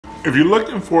If you're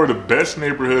looking for the best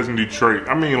neighborhoods in Detroit,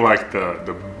 I mean like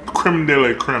the creme de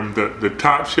la creme, the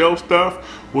top shelf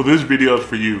stuff, well, this video is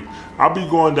for you. I'll be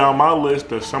going down my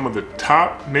list of some of the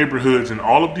top neighborhoods in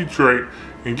all of Detroit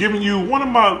and giving you one of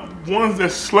my ones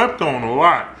that's slept on a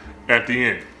lot at the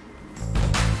end.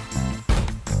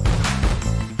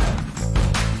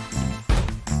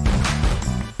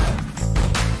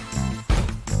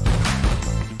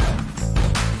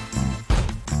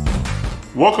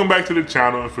 Welcome back to the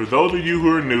channel, and for those of you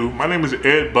who are new, my name is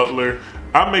Ed Butler.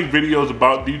 I make videos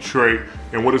about Detroit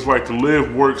and what it's like to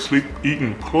live, work, sleep, eat,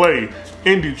 and play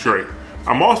in Detroit.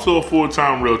 I'm also a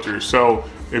full-time realtor, so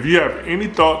if you have any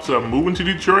thoughts of moving to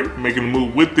Detroit, making a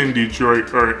move within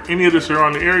Detroit, or any of the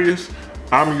surrounding areas,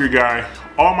 I'm your guy.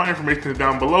 All my information is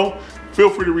down below. Feel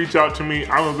free to reach out to me.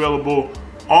 I'm available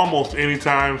almost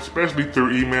anytime, especially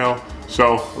through email.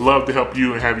 So I'd love to help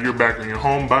you and have your back on your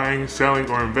home buying, selling,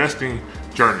 or investing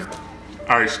journey.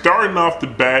 All right, starting off the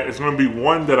bat, it's gonna be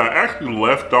one that I actually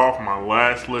left off my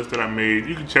last list that I made.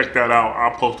 You can check that out.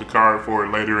 I'll post a card for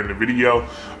it later in the video.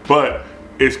 But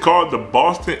it's called the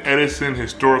Boston Edison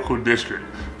Historical District.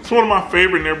 It's one of my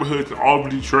favorite neighborhoods in all of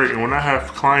Detroit, and when I have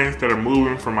clients that are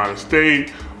moving from out of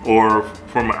state or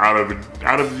from out of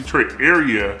the Detroit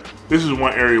area, this is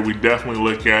one area we definitely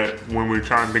look at when we're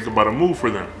trying to think about a move for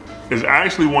them. It's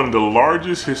actually one of the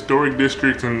largest historic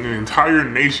districts in the entire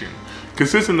nation,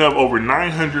 consisting of over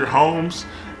 900 homes,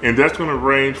 and that's going to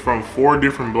range from 4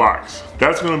 different blocks.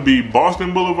 That's going to be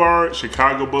Boston Boulevard,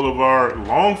 Chicago Boulevard,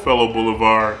 Longfellow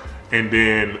Boulevard, and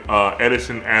then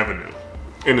Edison Avenue.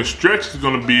 And the stretch is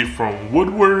going to be from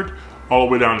Woodward all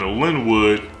the way down to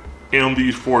Linwood in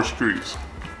these 4 streets.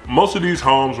 Most of these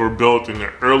homes were built in the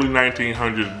early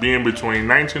 1900s, being between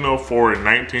 1904 and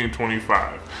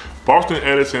 1925. Boston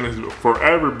Edison has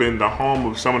forever been the home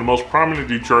of some of the most prominent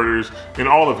Detroiters in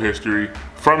all of history,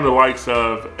 from the likes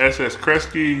of S.S.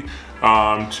 Kresge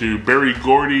to Berry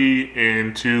Gordy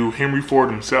and to Henry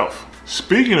Ford himself.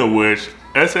 Speaking of which,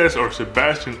 S.S. or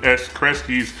Sebastian S.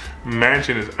 Kresge's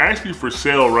mansion is actually for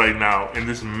sale right now in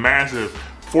this massive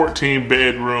 14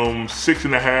 bedroom,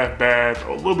 6.5 bath,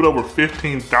 a little bit over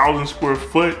 15,000 square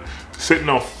foot, sitting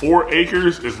on 4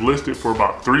 acres, is listed for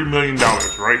about $3 million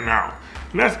right now.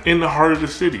 And that's in the heart of the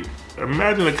city.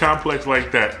 Imagine a complex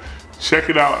like that. Check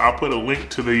it out. I'll put a link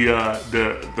to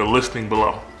the listing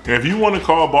below. And if you want to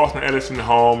call Boston Edison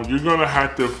home, you're going to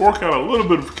have to fork out a little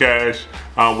bit of cash,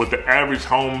 with the average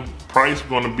home price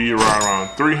going to be around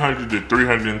 $300,000 to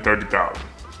 $330,000.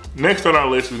 Next on our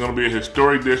list is going to be a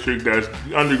historic district that's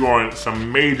undergoing some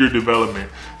major development,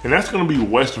 and that's going to be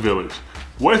West Village.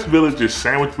 West Village is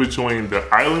sandwiched between the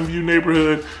Island View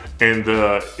neighborhood and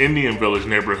the Indian Village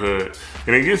neighborhood,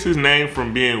 and it gets its name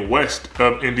from being west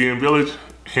of Indian Village,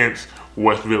 hence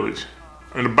West Village.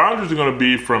 And the boundaries are going to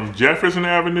be from Jefferson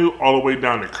Avenue all the way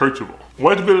down to Kresge.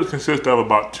 West Village consists of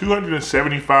about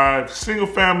 275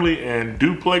 single-family and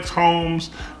duplex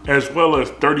homes, as well as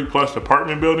 30-plus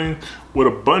apartment buildings, with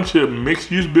a bunch of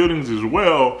mixed-use buildings as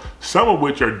well, some of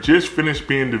which are just finished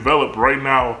being developed right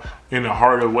now in the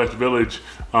heart of West Village,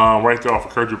 right there off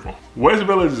of Kresge. West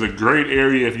Village is a great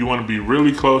area if you want to be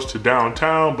really close to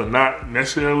downtown, but not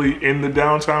necessarily in the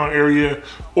downtown area,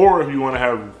 or if you want to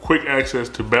have quick access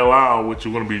to Belle Isle, which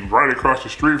is going to be right across the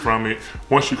street from it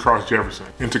once you cross Jefferson.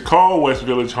 And to call West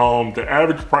Village home, the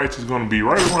average price is going to be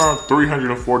right around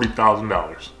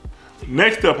 $340,000.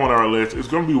 Next up on our list is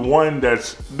going to be one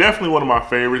that's definitely one of my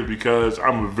favorites because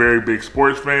I'm a very big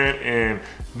sports fan, and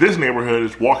this neighborhood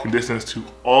is walking distance to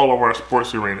all of our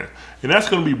sports arena, and that's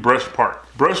going to be Brush Park.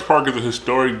 Brush Park is a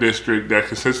historic district that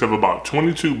consists of about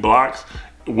 22 blocks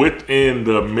within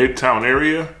the Midtown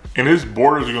area, and its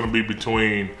borders are going to be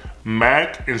between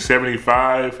Mack and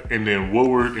 75, and then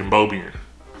Woodward and Beaubien.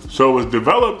 So it was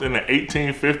developed in the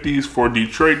 1850s for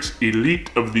Detroit's elite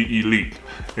of the elite.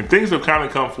 And things have kind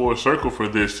of come full circle for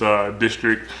this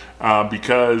district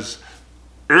because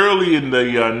early in the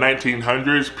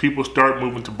 1900s, people start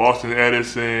moving to Boston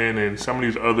Edison and some of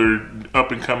these other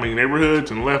up-and-coming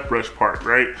neighborhoods and left Brush Park,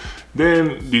 right?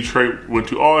 Then Detroit went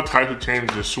through all types of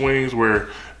changes and swings where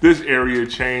this area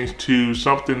changed to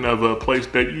something of a place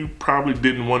that you probably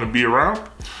didn't want to be around.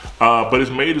 But it's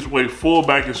made its way full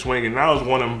back in swing, and now is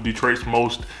one of Detroit's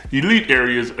most elite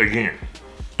areas again.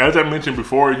 As I mentioned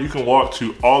before, you can walk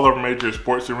to all of our major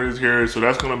sports arenas here. So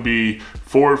that's going to be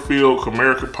Ford Field,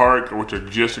 Comerica Park, which are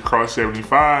just across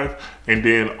 75. And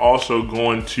then also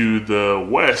going to the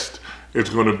west, it's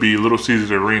going to be Little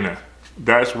Caesars Arena.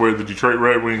 That's where the Detroit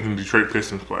Red Wings and Detroit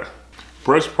Pistons play.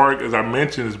 Brush Park, as I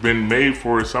mentioned, has been made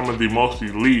for some of the most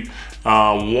elite.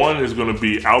 One is going to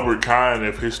be Albert Kahn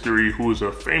of history, who is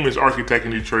a famous architect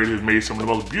in Detroit, who's made some of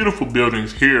the most beautiful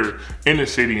buildings here in the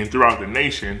city and throughout the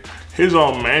nation. His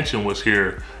own mansion was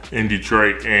here in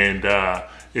Detroit and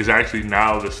is actually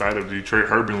now the site of the Detroit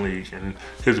Urban League. And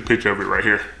here's a picture of it right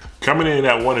here. Coming in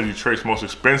at one of Detroit's most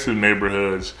expensive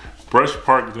neighborhoods, Brush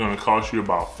Park is going to cost you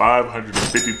about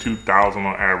 $552,000 on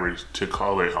average to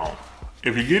call it home.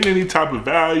 If you're getting any type of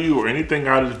value or anything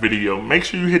out of this video, make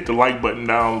sure you hit the like button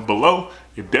down below.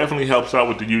 It definitely helps out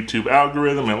with the YouTube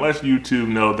algorithm and lets YouTube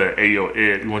know that, hey, yo,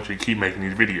 Ed, we want you to keep making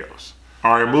these videos.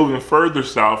 All right, moving further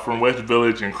south from West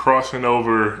Village and crossing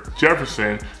over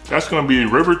Jefferson, that's going to be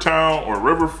Rivertown or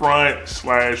Riverfront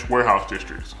 / warehouse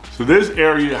districts. So this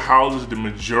area houses the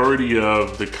majority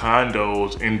of the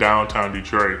condos in downtown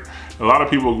Detroit. A lot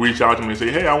of people reach out to me and say,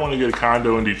 hey, I want to get a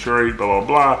condo in Detroit, blah, blah,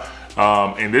 blah.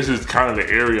 And this is kind of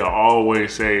the area I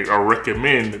always say or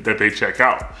recommend that they check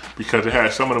out because it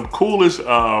has some of the coolest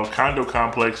condo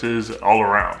complexes all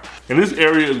around. And this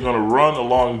area is going to run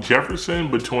along Jefferson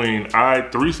between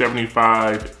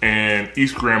I-375 and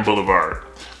East Grand Boulevard.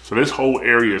 So this whole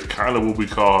area is kind of what we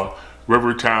call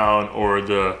Rivertown or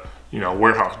the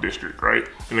warehouse district, right?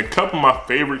 And a couple of my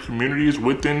favorite communities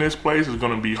within this place is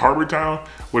gonna be Harbortown,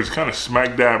 which is kind of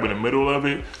smack dab in the middle of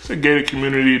it. It's a gated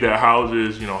community that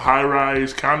houses,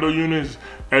 high-rise condo units,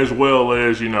 as well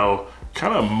as,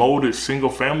 kind of molded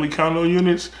single-family condo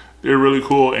units. They're really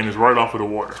cool, and it's right off of the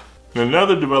water. And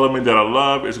another development that I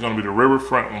love is gonna be the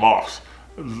Riverfront Lofts.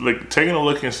 Like, taking a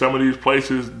look in some of these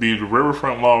places, these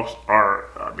Riverfront Lofts are,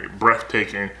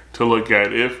 breathtaking to look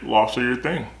at if lofts are your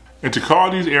thing. And to call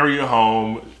these area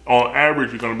home, on average,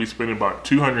 you're going to be spending about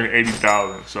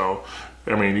 $280,000. So,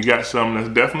 you got some that's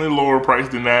definitely lower price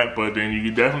than that, but then you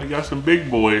definitely got some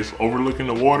big boys overlooking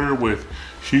the water with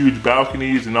huge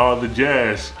balconies and all the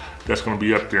jazz that's going to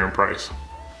be up there in price.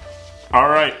 All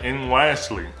right, and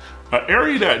lastly, an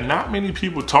area that not many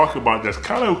people talk about that's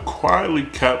kind of quietly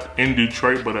kept in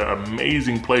Detroit, but an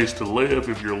amazing place to live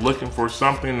if you're looking for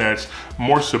something that's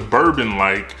more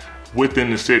suburban-like within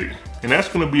the city. And that's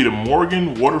going to be the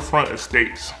Morgan Waterfront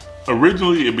Estates.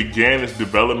 Originally, it began its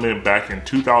development back in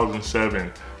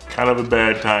 2007, kind of a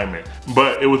bad timing.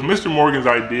 But it was Mr. Morgan's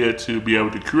idea to be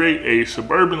able to create a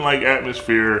suburban-like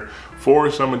atmosphere for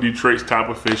some of Detroit's top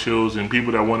officials and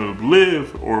people that wanted to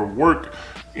live or work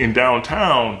in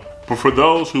downtown. But for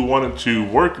those who wanted to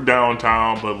work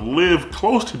downtown but live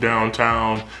close to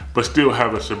downtown but still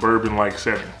have a suburban-like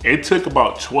setting. It took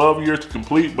about 12 years to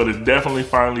complete, but it's definitely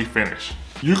finally finished.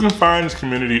 You can find this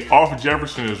community off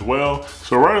Jefferson as well.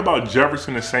 So right about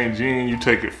Jefferson and St. Jean, you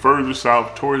take it further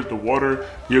south towards the water,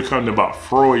 you'll come to about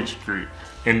Freud Street.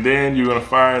 And then you're gonna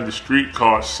find the street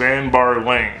called Sandbar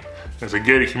Lane. It's a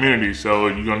gated community, so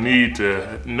you're gonna need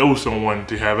to know someone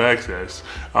to have access.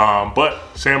 But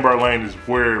Sandbar Lane is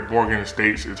where Morgan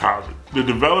Estates is housed. The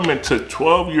development took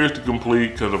 12 years to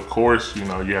complete because, of course, you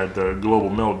had the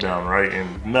global meltdown, right?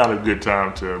 And not a good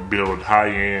time to build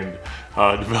high-end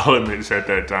developments at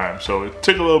that time. So it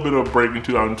took a little bit of a break in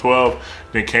 2012,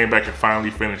 then came back and finally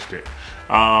finished it.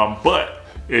 But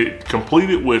it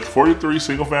completed with 43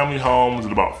 single-family homes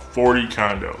and about 40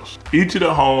 condos. Each of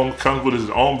the homes comes with its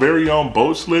own very own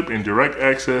boat slip and direct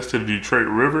access to the Detroit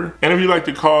River. And if you like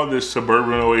to call this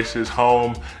suburban oasis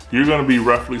home, you're going to be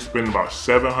roughly spending about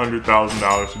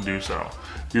 $700,000 to do so.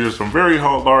 These are some very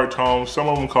large homes, some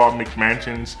of them called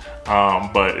McMansions,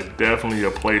 but it's definitely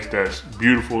a place that's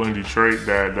beautiful in Detroit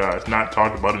that is not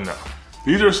talked about enough.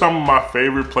 These are some of my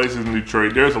favorite places in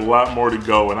Detroit. There's a lot more to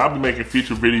go, and I'll be making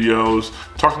future videos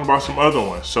talking about some other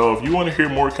ones. So if you want to hear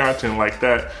more content like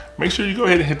that, make sure you go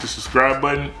ahead and hit the subscribe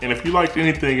button. And if you liked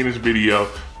anything in this video,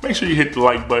 make sure you hit the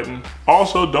like button.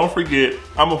 Also, don't forget,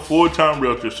 I'm a full-time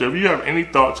realtor. So if you have any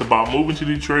thoughts about moving to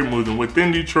Detroit, moving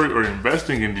within Detroit, or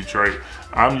investing in Detroit,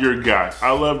 I'm your guy. I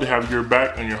love to have your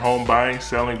back on your home buying,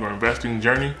 selling, or investing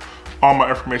journey. All my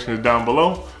information is down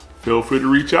below. Feel free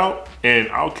to reach out, and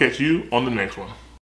I'll catch you on the next one.